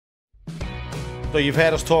So you've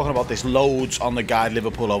heard us talking about this loads on the Guide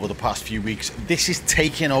Liverpool over the past few weeks. This is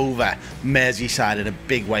taking over Merseyside in a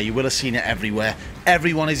big way. You will have seen it everywhere.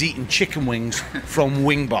 Everyone is eating chicken wings from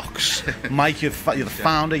Wingbox. Mike, you're the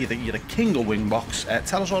founder, you're the king of Wingbox.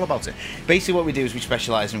 Tell us all about it. Basically what we do is we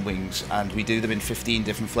specialise in wings, and we do them in 15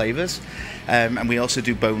 different flavours. And we also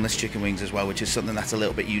do boneless chicken wings as well, which is something that's a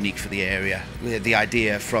little bit unique for the area. We had the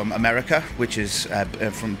idea from America, which is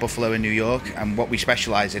from Buffalo in New York, and what we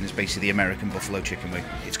specialise in is basically the American buffalo chicken wing.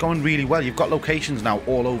 It's going really well. You've got locations now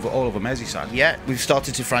all over Merseyside. Yeah, we've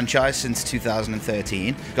started to franchise since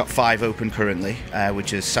 2013. We've got 5 open currently,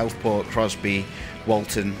 which is Southport, Crosby,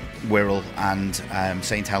 Walton, Wirral and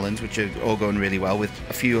St Helens, which are all going really well, with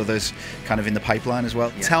a few others kind of in the pipeline as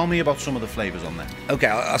well. Yeah. Tell me about some of the flavours on there. Okay,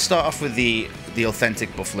 I'll start off with the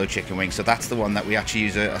authentic buffalo chicken wing. So that's the one that we actually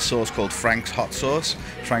use a sauce called Frank's hot sauce,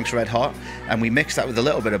 Frank's Red Hot, and we mix that with a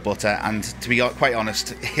little bit of butter, and to be quite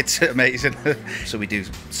honest, it's amazing. So we do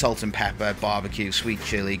salt and pepper, barbecue, sweet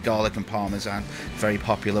chili, garlic and parmesan, very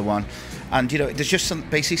popular one. And you know, there's just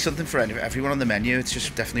basically something for everyone on the menu. It's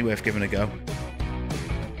just definitely worth giving a go.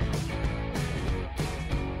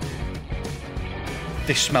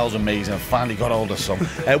 This smells amazing. I've finally got hold of some.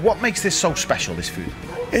 What makes this so special, this food?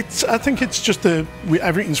 I think it's just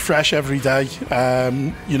everything's fresh every day.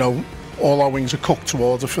 You know, all our wings are cooked to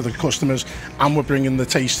order for the customers, and we're bringing the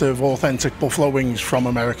taste of authentic buffalo wings from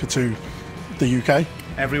America to the UK.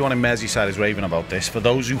 Everyone in Merseyside is raving about this. For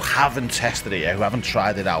those who haven't tested it yet, who haven't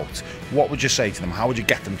tried it out, what would you say to them? How would you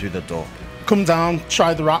get them through the door? Come down,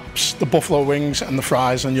 try the wraps, the buffalo wings and the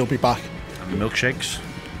fries, and you'll be back. And the milkshakes?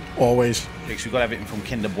 Always. We've got everything from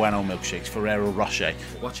Kinder Bueno milkshakes, Ferrero Rocher.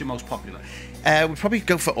 What's your most popular? We'd probably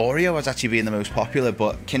go for Oreo as actually being the most popular,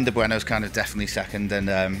 but Kinder Bueno's kind of definitely second.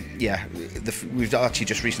 And yeah, we've actually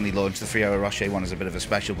just recently launched the Ferrero Rocher one as a bit of a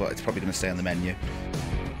special, but it's probably going to stay on the menu.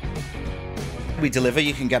 We deliver.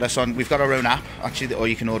 You can get us on. We've got our own app actually, or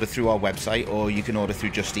you can order through our website, or you can order through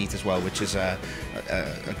Just Eat as well, which is a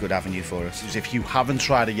good avenue for us. If you haven't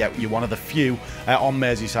tried it yet, you're one of the few on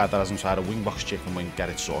Merseyside that hasn't tried a Wingbox chicken wing. Get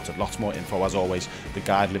it sorted. Lots more info as always.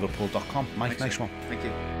 TheGuideLiverpool.com. Mike, nice one. Thank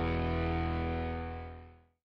you.